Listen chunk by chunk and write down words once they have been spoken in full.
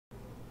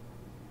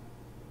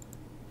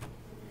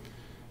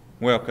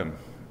Welcome.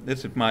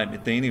 This is Mike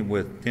Matheny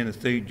with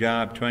Tennessee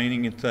Job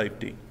Training and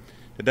Safety.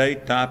 Today's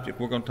topic,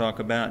 we're going to talk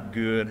about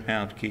good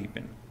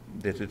housekeeping.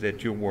 This is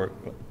at your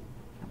workplace.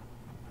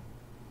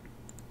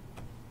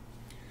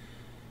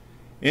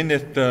 In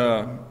this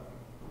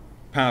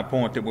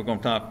PowerPoint that we're going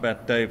to talk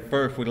about today,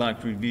 first we'd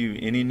like to review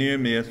any near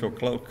miss or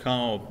close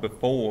calls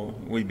before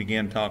we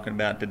begin talking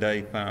about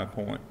today's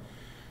PowerPoint.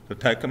 So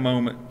take a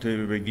moment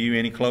to review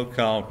any close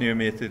calls, near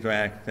misses, or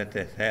accidents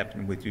that's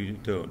happened with your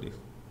utilities.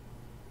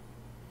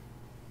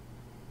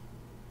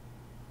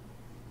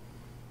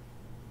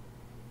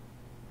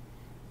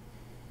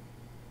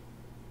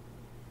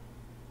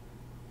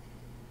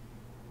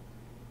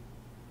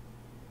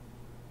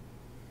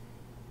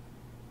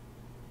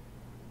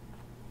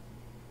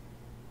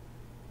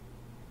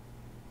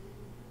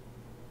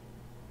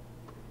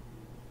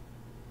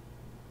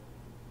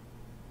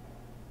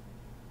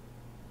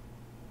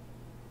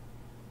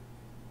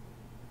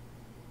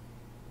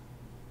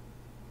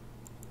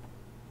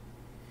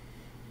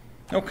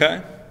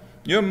 Okay,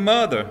 your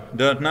mother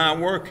does not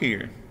work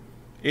here.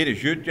 It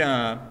is your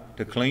job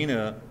to clean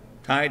up,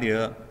 tidy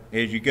up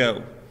as you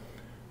go.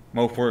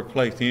 Most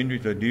workplace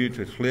injuries are due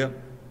to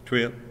slip,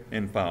 trip,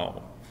 and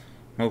fall.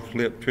 Most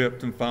slip,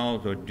 trips, and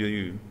falls are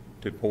due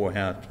to poor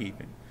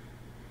housekeeping.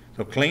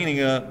 So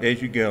cleaning up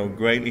as you go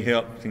greatly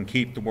helps and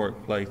keeps the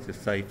workplace as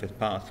safe as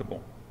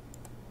possible.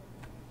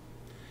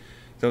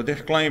 So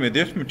disclaimer,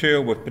 this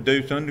material was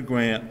produced under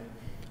grant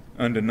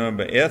under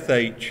number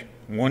SH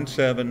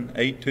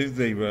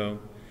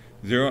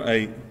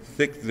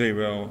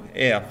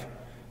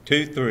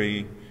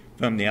 17820-0860F23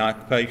 from the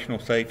Occupational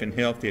Safe and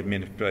Healthy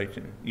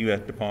Administration,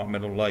 U.S.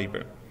 Department of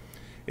Labor.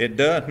 It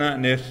does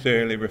not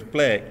necessarily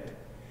reflect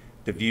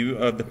the view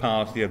of the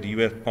policy of the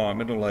U.S.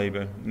 Department of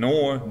Labor,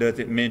 nor does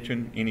it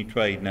mention any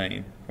trade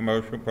name,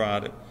 commercial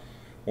product,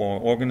 or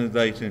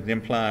organization's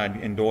implied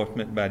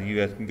endorsement by the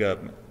U.S.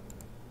 government.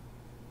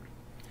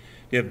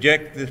 The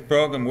objective of this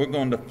program, we're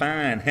going to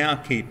define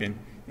housekeeping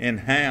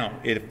and how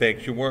it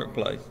affects your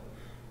workplace.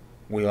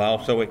 We'll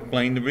also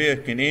explain the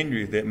risk and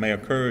injuries that may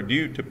occur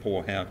due to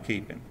poor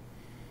housekeeping.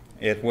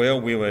 As well,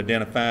 we will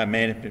identify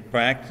management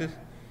practices,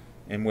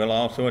 and we'll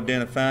also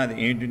identify the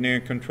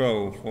engineering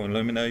controls for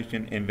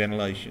illumination and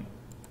ventilation.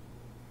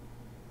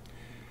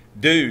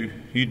 Do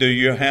you do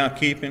your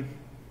housekeeping?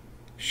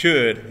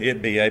 Should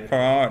it be a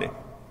priority?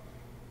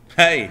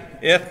 Hey,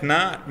 it's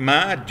not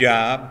my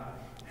job.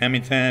 How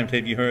many times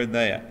have you heard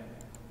that?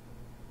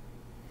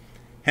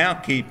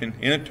 Housekeeping,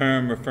 in a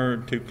term,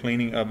 referred to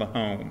cleaning of a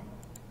home.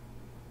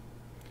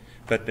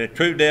 But the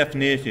true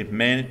definition is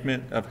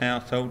management of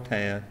household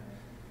tasks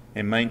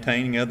and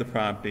maintaining of the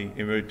property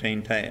in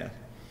routine tasks.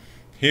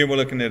 Here we're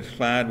looking at a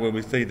slide where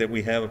we see that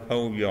we have a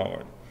pole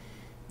yard.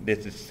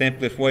 This is the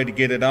simplest way to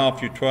get it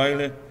off your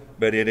trailer,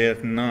 but it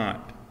is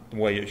not the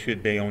way it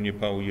should be on your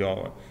pole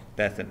yard.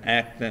 That's an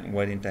accident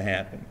waiting to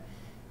happen.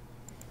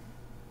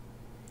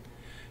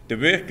 The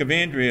risk of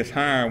injury is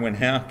higher when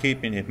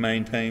housekeeping is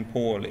maintained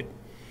poorly.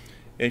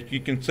 As you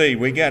can see,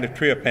 we got a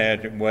trip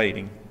hazard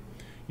waiting.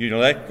 Your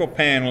electrical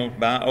panels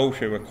by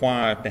OSHA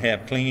require to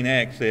have clean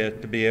access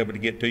to be able to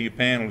get to your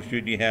panels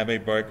should you have a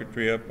breaker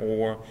trip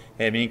or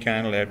have any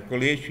kind of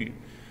electrical issue.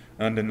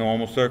 Under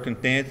normal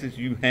circumstances,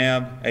 you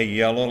have a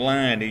yellow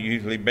line that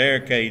usually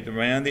barricades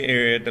around the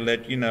area to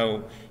let you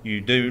know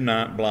you do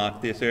not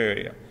block this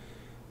area.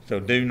 So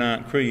do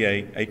not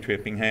create a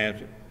tripping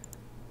hazard.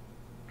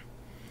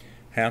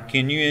 How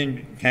can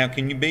you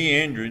be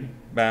injured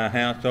by a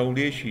household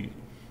issue?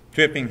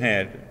 Tripping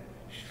hazard,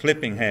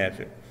 slipping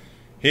hazard.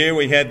 Here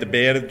we had the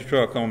bed of the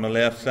truck on the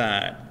left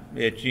side.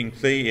 As you can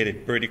see, it is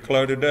pretty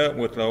cluttered up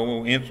with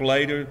old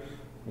insulators,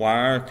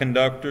 wire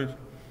conductors.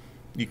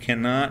 You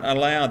cannot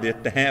allow this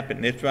to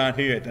happen. This right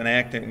here is an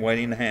accident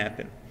waiting to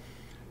happen.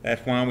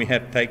 That's why we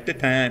have to take the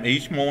time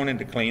each morning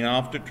to clean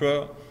off the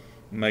truck,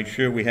 make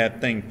sure we have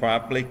things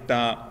properly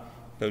stopped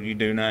so you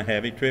do not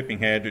have a tripping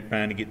hazard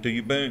trying to get to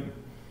your boom.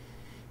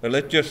 But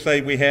let's just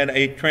say we had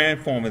a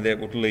transformer that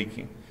was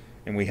leaking,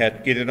 and we had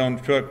to get it on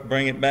the truck to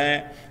bring it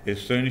back. As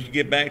soon as you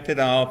get back to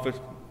the office,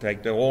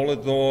 take the oil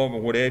absorber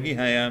or whatever you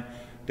have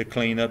to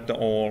clean up the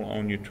oil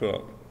on your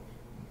truck.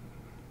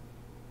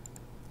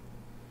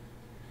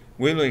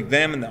 We'll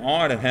examine the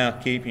art of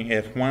housekeeping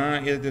as why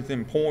it is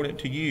important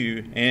to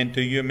you and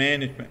to your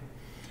management.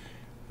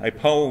 A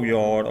pole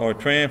yard or a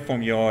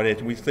transformer yard,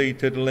 as we see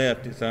to the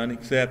left, is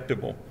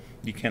unacceptable.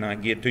 You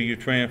cannot get to your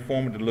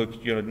transformer to look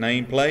at your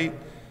nameplate,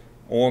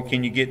 or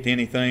can you get to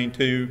anything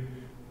to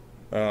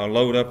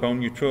load up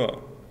on your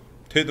truck.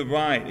 To the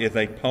right is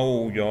a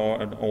pole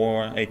yard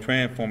or a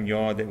transformer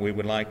yard that we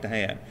would like to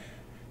have.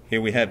 Here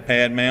we have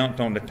pad mounts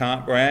on the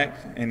top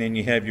racks, and then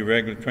you have your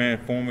regular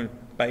transformer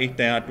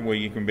spaced out to where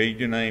you can read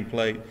your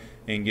nameplate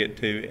and get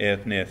to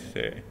as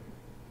necessary.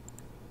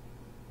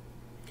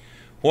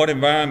 What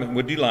environment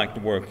would you like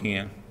to work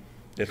in?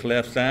 This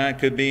left side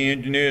could be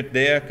engineer's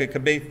desk, it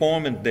could be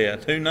foreman's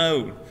desk, who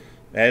knows?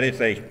 That is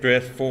a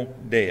stressful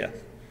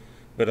desk.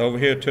 But over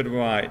here to the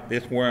right,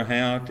 this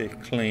warehouse is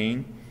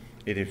clean.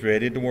 It is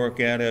ready to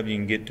work out of. You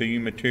can get to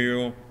your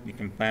material. You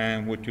can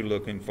find what you're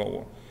looking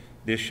for.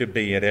 This should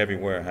be at every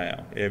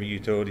warehouse, every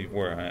utility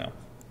warehouse.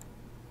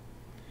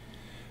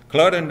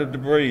 Clutter and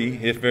debris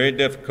is very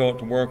difficult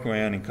to work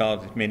around and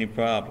causes many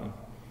problems.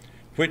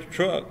 Which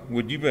truck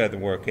would you rather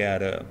work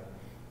out of?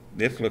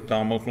 This looks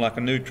almost like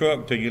a new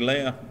truck to your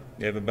left.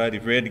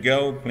 Everybody's ready to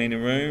go, plenty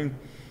of room,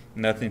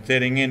 nothing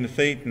sitting in the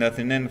seats,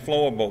 nothing in the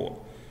floorboard.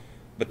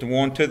 But the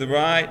one to the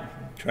right,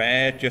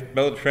 trash, just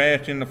throw the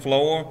trash in the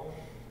floor.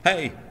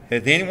 Hey,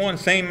 has anyone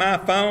seen my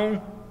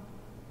phone?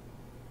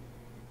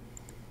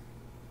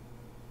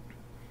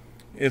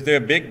 Is there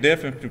a big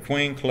difference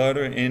between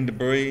clutter and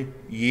debris?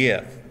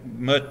 Yes,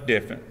 much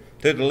different.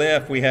 To the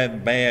left, we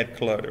have bad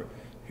clutter.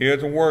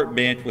 Here's a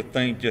workbench with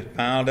things just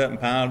piled up and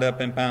piled up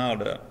and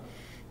piled up.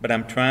 But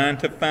I'm trying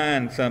to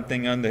find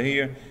something under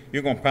here.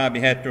 You're going to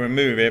probably have to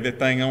remove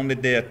everything on the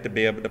desk to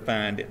be able to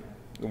find it,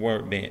 the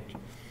workbench.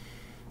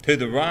 To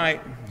the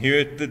right,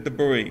 here's the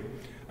debris.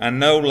 I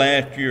know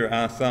last year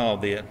I saw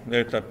this.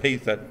 There's a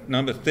piece of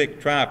number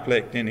 6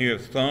 triplex in here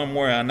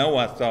somewhere. I know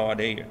I saw it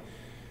here.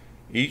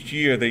 Each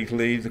year these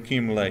leaves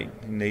accumulate.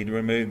 You need to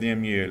remove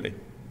them yearly.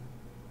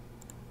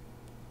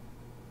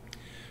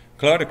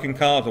 Clutter can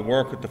cause a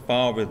worker to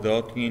fall,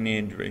 resulting in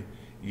injury.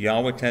 You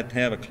always have to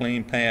have a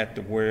clean path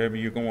to wherever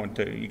you're going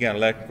to. You got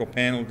electrical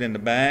panels in the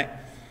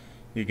back.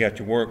 You got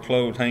your work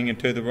clothes hanging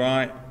to the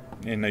right,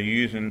 and they're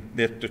using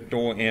this to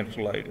store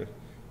insulators.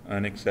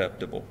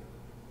 Unacceptable.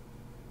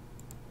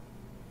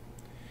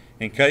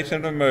 In case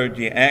of an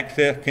emergency,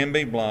 access can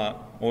be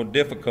blocked or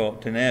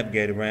difficult to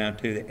navigate around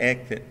to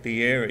exit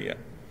the area.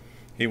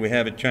 Here we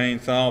have a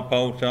chainsaw,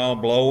 pole saw,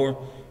 blower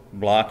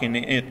blocking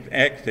the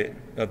exit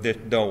of this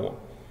door.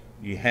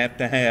 You have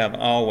to have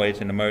always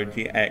an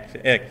emergency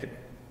exit.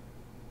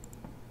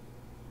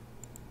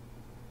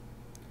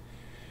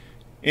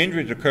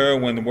 Injuries occur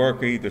when the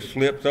worker either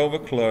slips over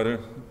clutter,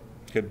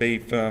 could be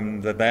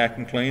from the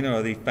vacuum cleaner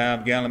or these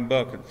 5-gallon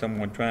buckets,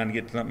 someone trying to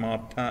get something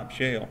off the top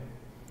shelf,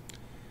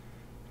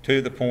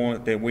 to the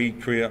point that we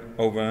trip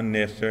over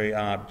unnecessary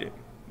objects.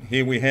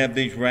 Here we have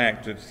these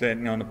racks that are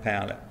sitting on the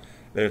pallet.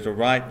 There's a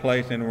right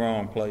place and a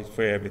wrong place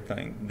for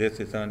everything. This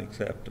is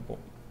unacceptable.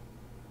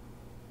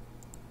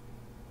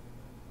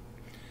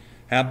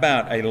 How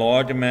about a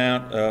large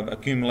amount of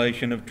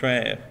accumulation of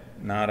trash?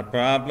 Not a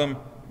problem?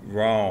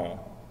 Wrong.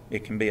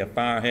 It can be a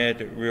fire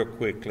hazard real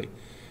quickly.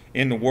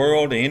 In the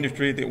world, the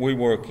industry that we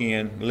work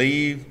in,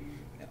 leaves,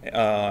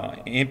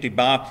 empty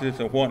boxes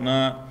or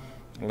whatnot,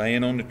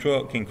 laying on the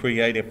truck can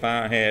create a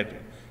fire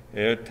hazard.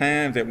 There are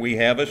times that we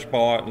have a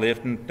spark,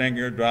 lifting the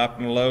finger,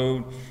 dropping the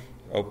load,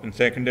 open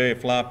secondary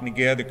flopping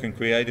together can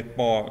create a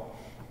spark.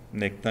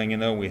 Next thing you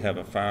know, we have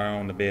a fire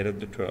on the bed of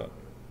the truck.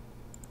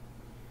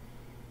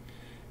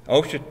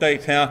 OSHA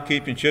states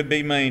housekeeping should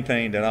be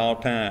maintained at all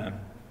times,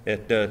 as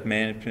does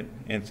management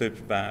and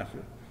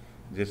supervisors.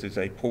 This is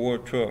a poor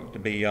truck to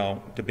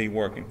be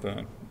working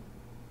from.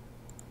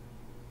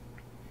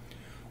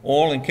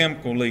 Oil and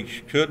chemical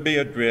leaks should be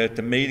addressed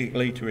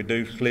immediately to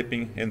reduce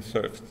slipping and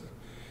surfaces.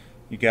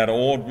 You got an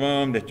oil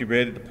drum that you're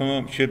ready to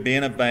pump, should be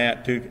in a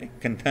vat to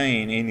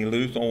contain any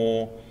loose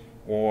oil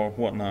or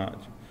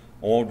whatnot.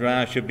 Oil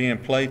dry should be in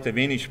place of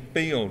any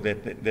spill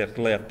that's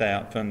left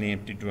out from the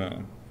empty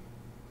drum.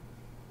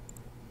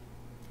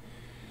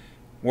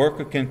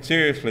 Worker can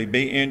seriously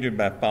be injured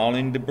by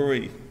falling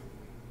debris.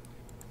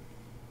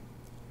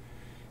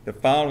 The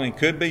following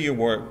could be your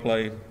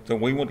workplace, so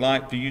we would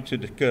like for you to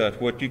discuss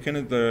what you can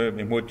observe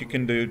and what you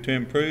can do to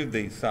improve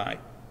these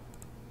sites.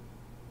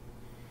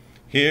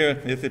 Here,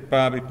 this is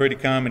probably pretty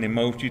common in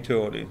most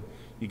utilities.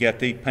 You got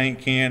these paint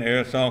can,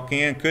 aerosol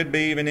can, could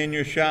be even in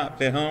your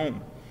shops at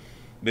home.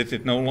 This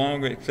is no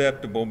longer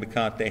acceptable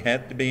because they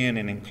have to be in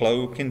an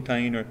enclosed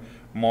container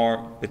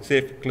marked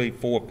specifically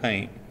for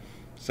paint,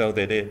 so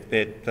that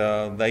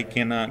they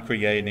cannot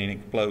create an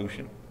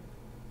explosion.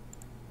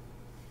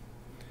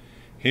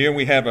 Here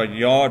we have a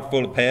yard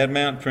full of pad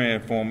mount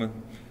transformers.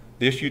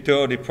 This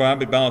utility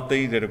probably bought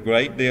these at a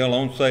great deal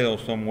on sale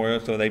somewhere,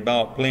 so they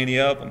bought plenty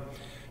of them.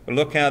 But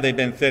look how they've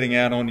been sitting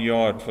out on the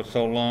yard for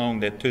so long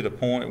that to the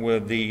point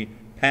where the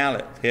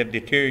pallets have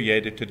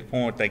deteriorated to the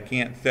point they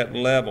can't set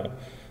level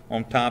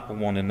on top of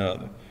one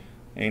another.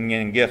 And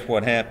then guess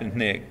what happens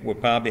next? We'll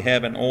probably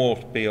have an oil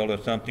spill or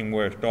something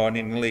where it's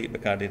starting to leak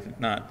because it's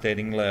not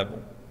setting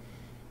level.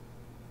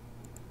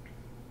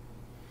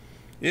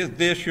 Is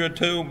this your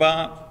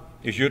toolbox?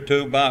 Does your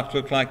toolbox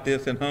look like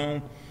this at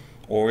home?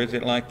 Or is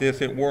it like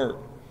this at work?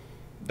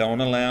 Don't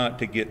allow it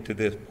to get to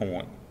this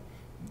point.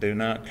 Do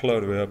not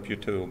clutter up your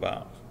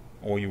toolbox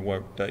or your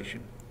workstation.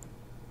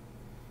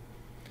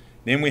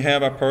 Then we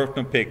have our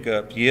personal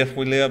pickups. Yes,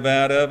 we live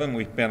out of them.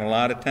 We spend a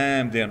lot of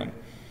time in them.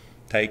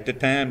 Take the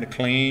time to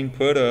clean,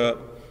 put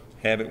up,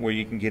 have it where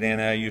you can get in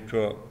and out of your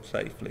truck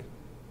safely.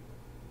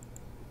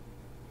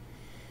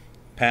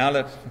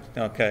 Pallets,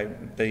 okay,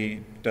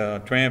 the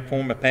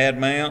transformer pad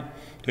mount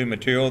to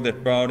material that's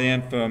brought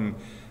in from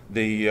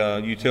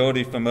the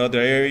utilities from other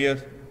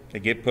areas. They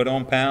get put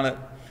on pallet,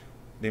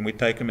 then we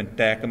take them and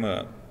stack them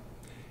up.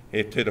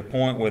 If to the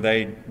point where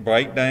they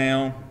break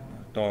down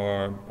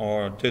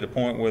or to the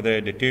point where they're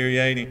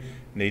deteriorating,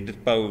 need to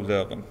dispose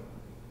of them.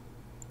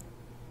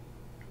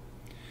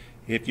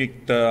 If you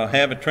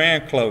have a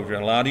tram closure,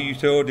 a lot of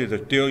utilities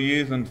are still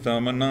using,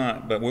 some are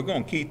not, but we're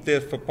going to keep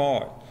this for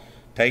parts.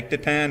 Take the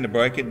time to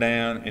break it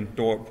down and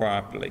store it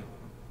properly.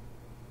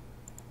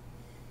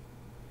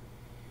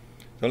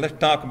 So let's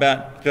talk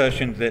about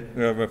discussions that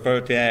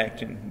refer to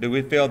action. Do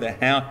we feel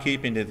that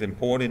housekeeping is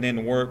important in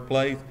the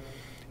workplace?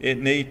 It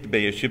needs to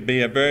be. It should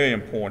be a very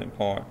important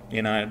part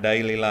in our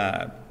daily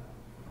lives.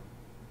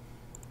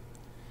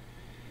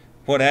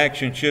 What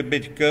action should be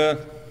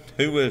discussed?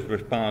 Who is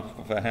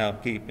responsible for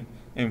housekeeping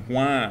and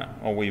why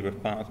are we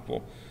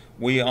responsible?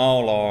 We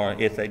all are.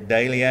 It's a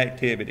daily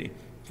activity,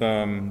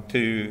 from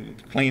to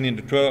cleaning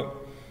the truck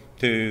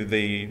to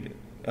the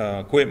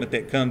equipment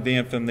that comes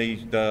in from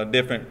these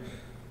different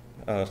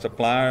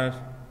suppliers.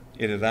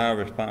 It is our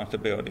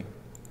responsibility.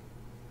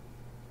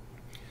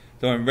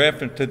 So in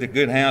reference to the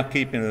good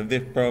housekeeping of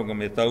this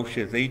program, it's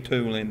OSHA's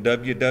e-tooling,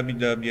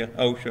 www.osha.gov.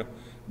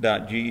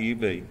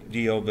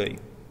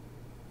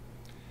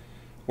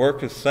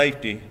 Worker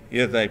safety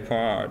is a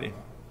priority,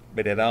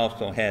 but it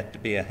also has to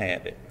be a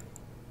habit.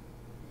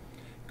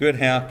 Good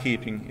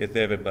housekeeping is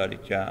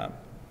everybody's job.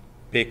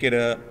 Pick it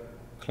up,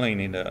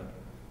 clean it up.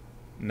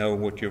 Know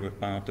what your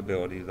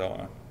responsibilities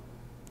are.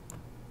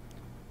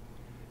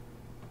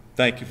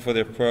 Thank you for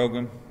this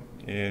program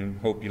and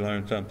hope you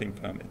learned something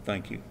from it.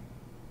 Thank you.